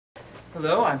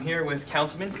Hello, I'm here with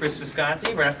Councilman Chris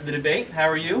Visconti right after the debate. How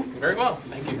are you? Very well,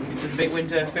 thank you. The debate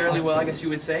went fairly well, I guess you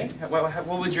would say. What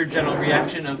was your general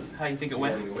reaction of how you think it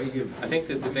went? I think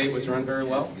the debate was run very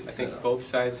well. I think both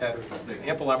sides had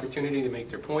ample opportunity to make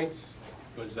their points.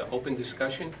 It was an open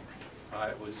discussion.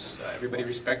 Everybody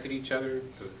respected each other.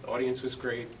 The audience was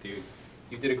great.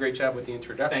 You did a great job with the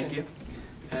introduction. Thank you.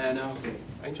 And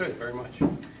I enjoyed it very much.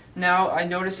 Now, I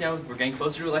noticed, we're getting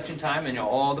closer to election time, and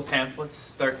all the pamphlets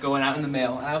start going out in the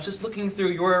mail. And I was just looking through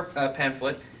your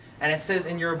pamphlet, and it says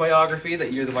in your biography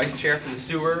that you're the vice chair for the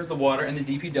sewer, the water, and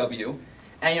the DPW.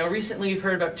 And recently you've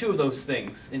heard about two of those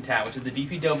things in town, which is the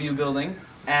DPW building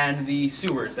and the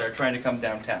sewers that are trying to come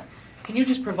downtown. Can you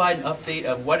just provide an update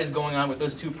of what is going on with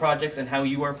those two projects and how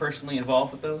you are personally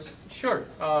involved with those? Sure.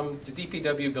 The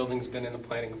DPW building's been in the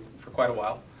planning for quite a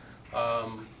while.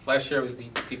 Last year I was the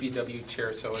DPW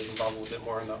chair, so I was involved a little bit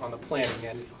more on the planning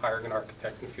and hiring an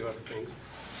architect and a few other things.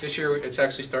 This year it's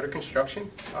actually started construction.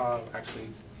 Actually,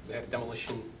 they had a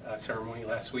demolition ceremony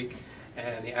last week,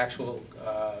 and the actual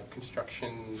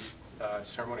construction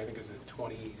ceremony I think is the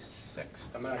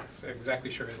 26th. I'm not exactly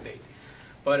sure of the date.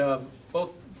 But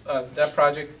that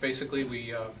project, basically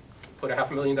we put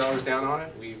 $500,000 down on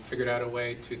it. We figured out a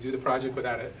way to do the project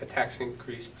without a tax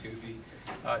increase to the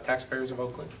taxpayers of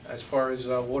Oakland. As far as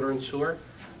water and sewer,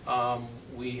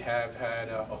 we have had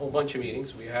a whole bunch of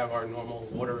meetings. We have our normal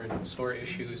water and sewer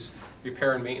issues,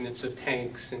 repair and maintenance of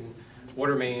tanks and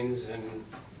water mains and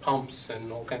pumps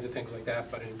and all kinds of things like that.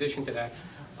 But in addition to that,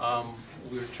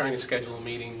 we were trying to schedule a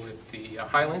meeting with the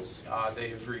Highlands.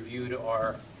 They've reviewed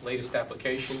our latest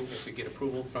application. If we get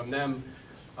approval from them,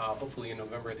 hopefully in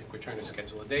November, I think we're trying to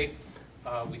schedule a date.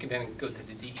 We can then go to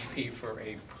the DEP for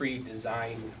a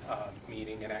pre-design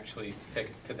meeting and actually take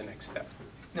it to the next step.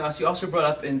 Now, so you also brought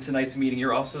up in tonight's meeting,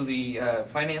 you're also the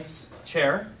finance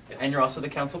chair, Yes. And you're also the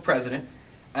council president.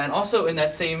 And also in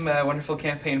that same wonderful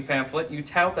campaign pamphlet, you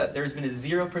tout that there's been a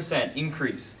 0%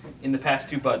 increase in the past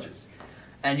two budgets.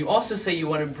 And you also say you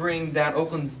want to bring down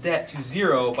Oakland's debt to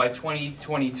zero by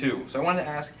 2022. So I wanted to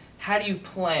ask, how do you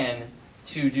plan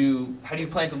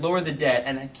to lower the debt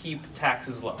and keep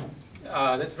taxes low?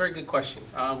 That's a very good question.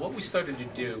 What we started to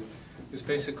do is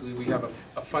basically we have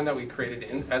a fund that we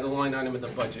created as a line item in the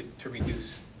budget to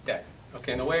reduce debt.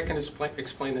 Okay, and the way I can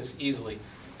explain this easily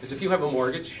is if you have a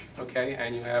mortgage, okay,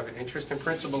 and you have an interest and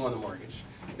principal on the mortgage,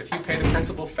 if you pay the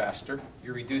principal faster,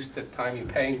 you reduce the time you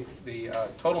pay the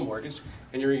total mortgage,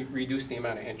 and you reduce the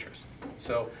amount of interest.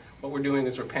 So what we're doing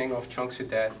is we're paying off chunks of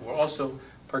debt. We're also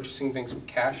purchasing things with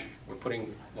cash. We're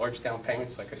putting large down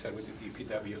payments, like I said, with the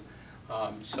DPW.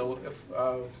 So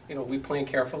if we plan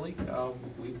carefully,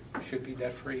 we should be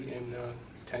debt free in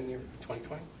 10 years,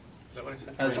 2020. Is that what I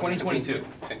said? 2022.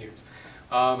 10 years.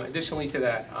 Additionally to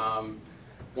that,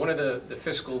 one of the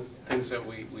fiscal things that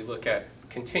we look at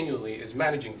continually is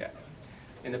managing debt.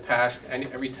 In the past, and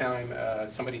every time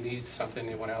somebody needs something,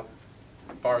 they went out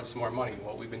and borrowed some more money.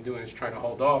 What we've been doing is trying to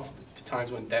hold off to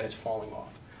times when debt is falling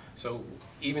off. So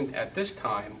even at this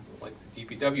time, like the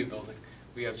DPW building,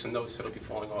 we have some notes that will be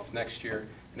falling off next year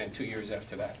and then 2 years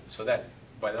after that. So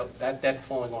by that debt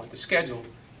falling off the schedule,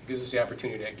 it gives us the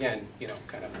opportunity to, again,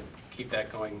 kind of keep that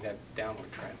going, that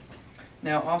downward trend.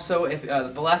 Now, also, if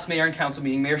the last mayor and council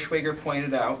meeting, Mayor Schwager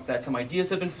pointed out that some ideas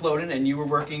have been floated, and you were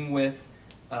working with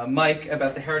Mike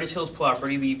about the Heritage Hills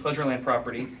property, the Pleasureland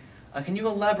property. Can you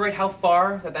elaborate how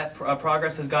far that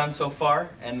progress has gone so far,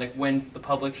 and when the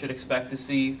public should expect to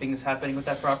see things happening with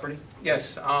that property?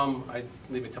 Yes, I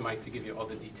leave it to Mike to give you all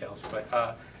the details,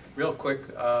 but real quick,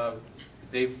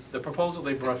 the proposal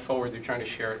they brought forward, they're trying to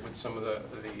share it with some of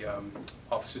the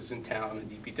offices in town,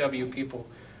 the DPW people,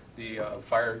 the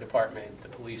fire department, the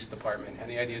police department, and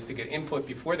the idea is to get input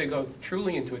before they go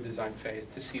truly into a design phase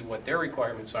to see what their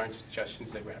requirements are and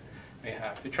suggestions they may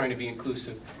have. They're trying to be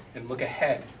inclusive and look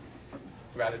ahead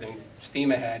rather than steam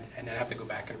ahead and then have to go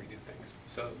back and redo things.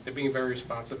 So they're being very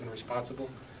responsive and responsible.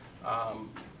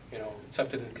 It's up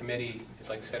to the committee.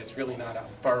 Like I said, it's really not a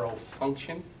borough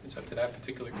function. It's up to that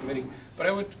particular committee. But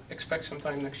I would expect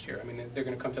sometime next year. I mean, they're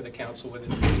going to come to the council with it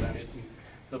and present it, and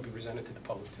it'll be presented to the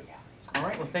public too. All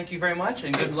right, well, thank you very much,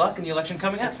 and good luck in the election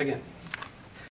coming up. Thanks again.